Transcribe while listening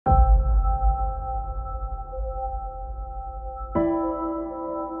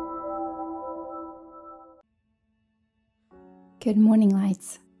Good morning,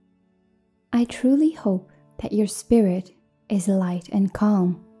 lights. I truly hope that your spirit is light and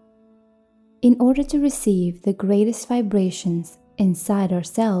calm. In order to receive the greatest vibrations inside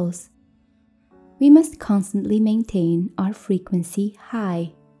ourselves, we must constantly maintain our frequency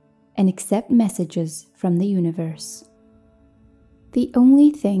high and accept messages from the universe. The only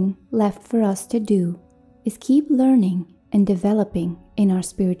thing left for us to do is keep learning and developing in our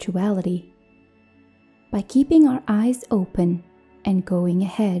spirituality by keeping our eyes open and going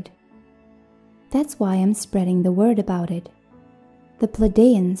ahead. That's why I'm spreading the word about it. The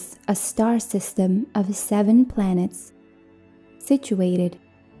Pleiadians, a star system of 7 planets situated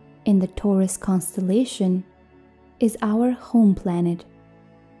in the Taurus constellation, is our home planet.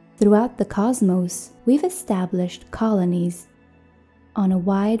 Throughout the cosmos, we've established colonies on a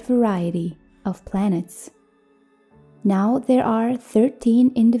wide variety of planets. Now there are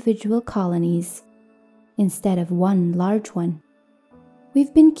 13 individual colonies instead of one large one.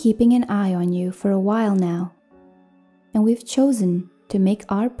 We've been keeping an eye on you for a while now, and we've chosen to make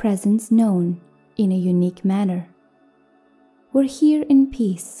our presence known in a unique manner. We're here in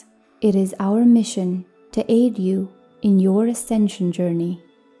peace. It is our mission to aid you in your ascension journey,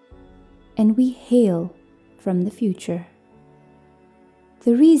 and we hail from the future.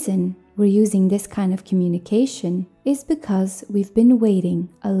 The reason we're using this kind of communication is because we've been waiting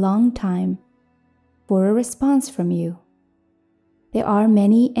a long time for a response from you. There are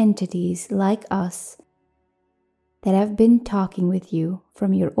many entities like us that have been talking with you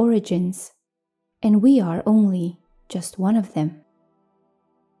from your origins, and we are only just one of them.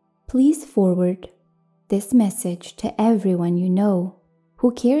 Please forward this message to everyone you know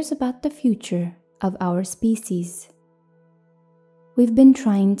who cares about the future of our species. We've been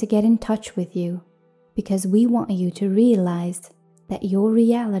trying to get in touch with you because we want you to realize that your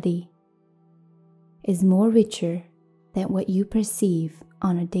reality is more richer than what you perceive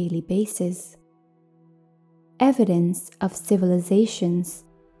on a daily basis. Evidence of civilizations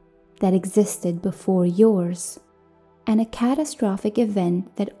that existed before yours, and a catastrophic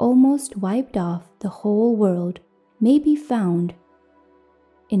event that almost wiped off the whole world, may be found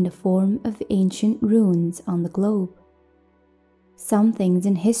in the form of ancient ruins on the globe. Some things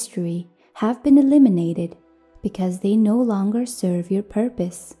in history have been eliminated because they no longer serve your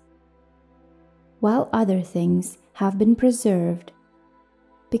purpose, while other things have been preserved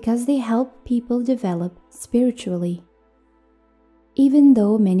because they help people develop spiritually. Even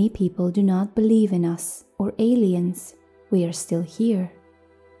though many people do not believe in us or aliens, we are still here.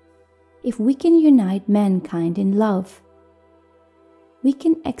 If we can unite mankind in love, we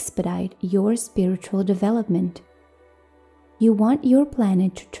can expedite your spiritual development. You want your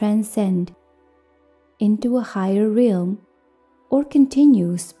planet to transcend into a higher realm or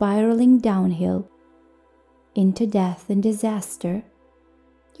continue spiraling downhill into death and disaster,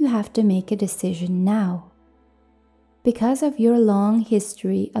 you have to make a decision now. Because of your long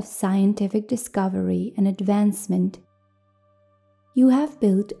history of scientific discovery and advancement, you have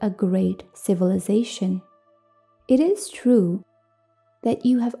built a great civilization. It is true that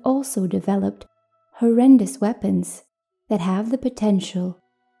you have also developed horrendous weapons that have the potential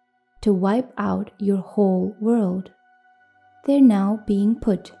to wipe out your whole world. They're now being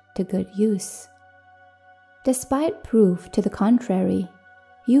put to good use. Despite proof to the contrary,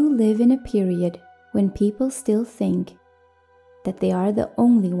 you live in a period when people still think that they are the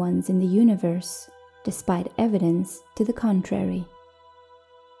only ones in the universe, despite evidence to the contrary.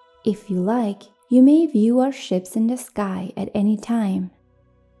 If you like, you may view our ships in the sky at any time.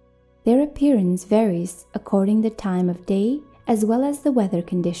 Their appearance varies according to the time of day as well as the weather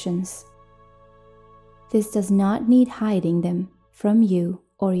conditions. This does not need hiding them from you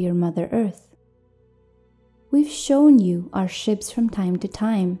or your Mother Earth. We've shown you our ships from time to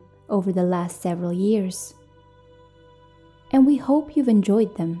time over the last several years, and we hope you've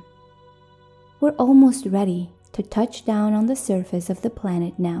enjoyed them. We're almost ready to touch down on the surface of the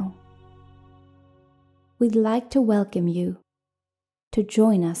planet now. We'd like to welcome you to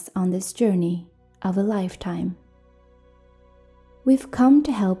join us on this journey of a lifetime. We've come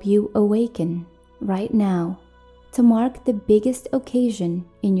to help you awaken right now to mark the biggest occasion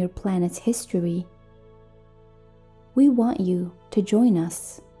in your planet's history. We want you to join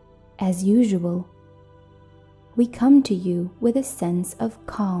us. As usual, we come to you with a sense of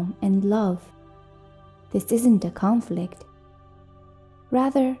calm and love. This isn't a conflict.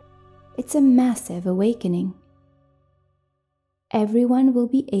 Rather, it's a massive awakening. Everyone will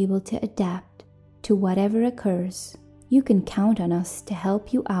be able to adapt to whatever occurs. You can count on us to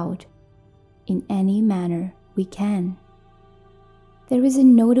help you out in any manner we can. There is a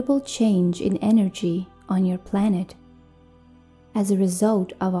notable change in energy on your planet. as a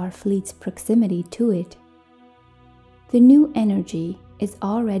result of our fleet's proximity to it. The new energy is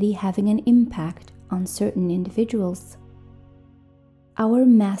already having an impact on certain individuals. Our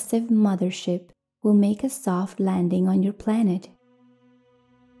massive mothership will make a soft landing on your planet.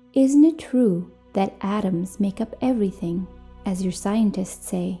 Isn't it true that atoms make up everything, as your scientists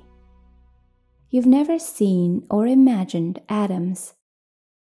say? You've never seen or imagined atoms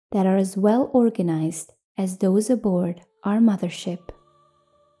that are as well organized as those aboard our mothership.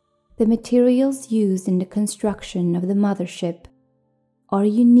 The materials used in the construction of the mothership are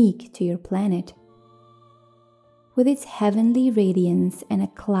unique to your planet. With its heavenly radiance and a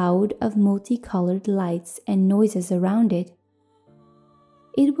cloud of multicolored lights and noises around it,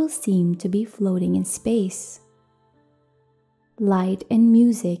 it will seem to be floating in space. Light and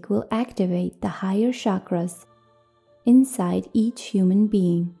music will activate the higher chakras inside each human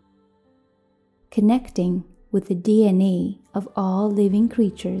being, connecting with the DNA of all living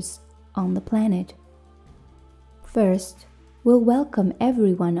creatures on the planet. First, we'll welcome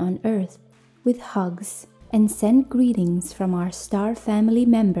everyone on Earth with hugs and send greetings from our star family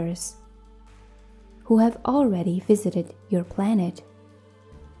members who have already visited your planet.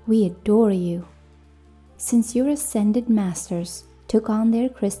 We adore you. Since your ascended masters took on their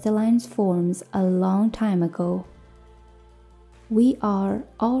crystalline forms a long time ago, we are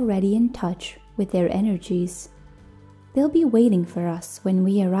already in touch with their energies. They'll be waiting for us when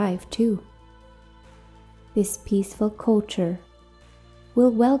we arrive too. This peaceful culture will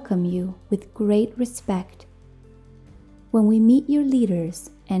welcome you with great respect when we meet your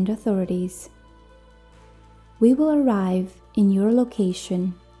leaders and authorities. We will arrive in your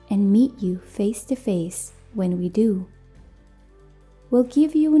location and meet you face to face when we do. We'll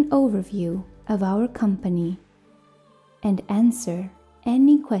give you an overview of our company and answer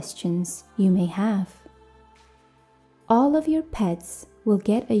any questions you may have. All of your pets will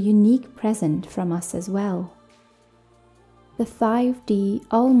get a unique present from us as well. The 5D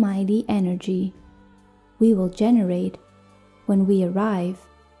almighty energy we will generate when we arrive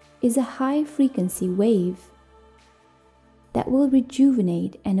is a high frequency wave that will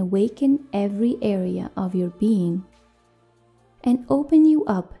rejuvenate and awaken every area of your being and open you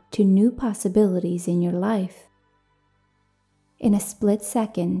up to new possibilities in your life. In a split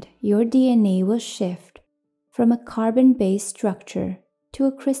second, your DNA will shift from a carbon-based structure to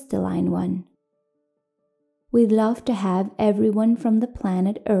a crystalline one. We'd love to have everyone from the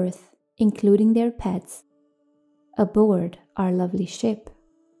planet Earth, including their pets, aboard our lovely ship.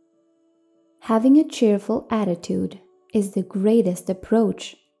 Having a cheerful attitude is the greatest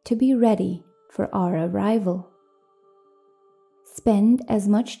approach to be ready for our arrival. Spend as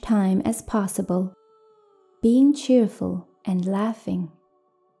much time as possible being cheerful and laughing.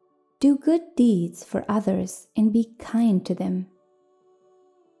 Do good deeds for others and be kind to them.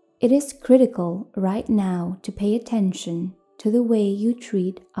 It is critical right now to pay attention to the way you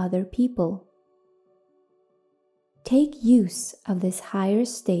treat other people. Take use of this higher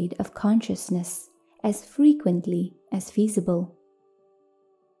state of consciousness as frequently as feasible.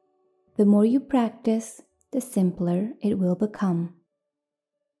 The more you practice, the simpler it will become.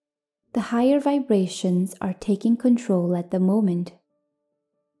 The higher vibrations are taking control at the moment.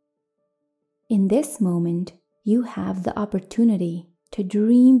 In this moment, you have the opportunity to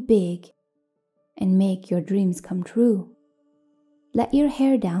dream big and make your dreams come true. Let your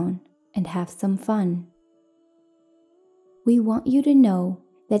hair down and have some fun. We want you to know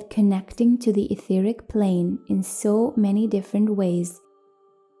that connecting to the etheric plane in so many different ways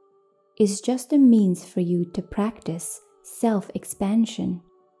is just a means for you to practice self-expansion.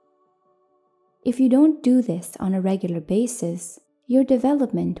 If you don't do this on a regular basis, your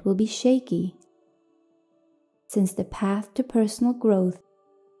development will be shaky, since the path to personal growth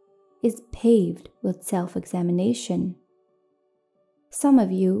is paved with self-examination. Some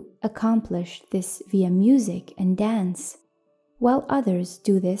of you accomplish this via music and dance, while others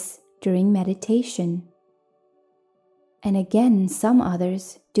do this during meditation. And again, some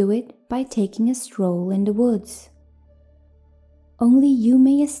others do it by taking a stroll in the woods. Only you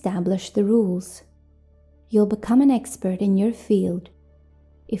may establish the rules. You'll become an expert in your field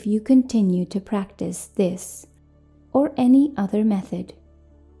if you continue to practice this or any other method.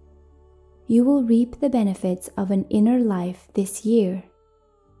 You will reap the benefits of an inner life this year,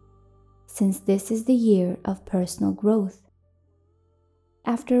 since this is the year of personal growth.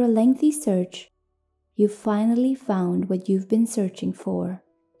 After a lengthy search, you've finally found what you've been searching for,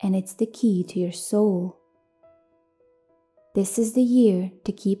 and it's the key to your soul. This is the year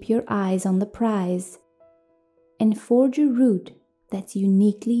to keep your eyes on the prize and forge a route that's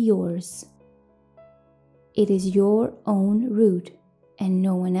uniquely yours. It is your own route and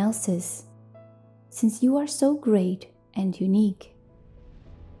no one else's, since you are so great and unique.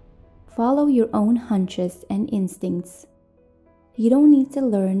 Follow your own hunches and instincts. You don't need to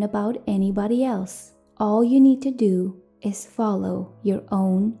learn about anybody else. All you need to do is follow your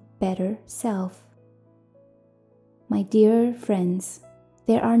own better self. My dear friends,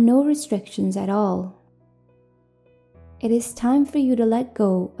 there are no restrictions at all. It is time for you to let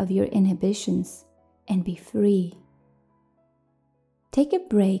go of your inhibitions and be free. Take a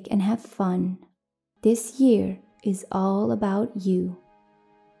break and have fun. This year is all about you.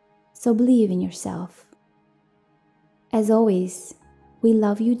 So believe in yourself. As always, we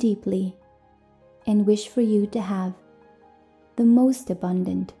love you deeply and wish for you to have the most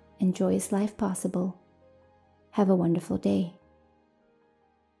abundant and joyous life possible. Have a wonderful day.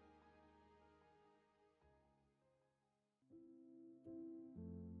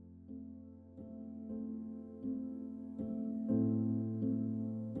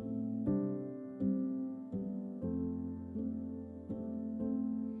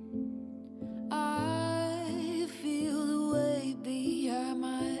 I feel the weight behind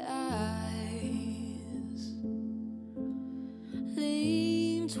my eyes,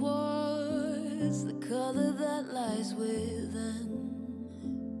 lean towards the color that lies with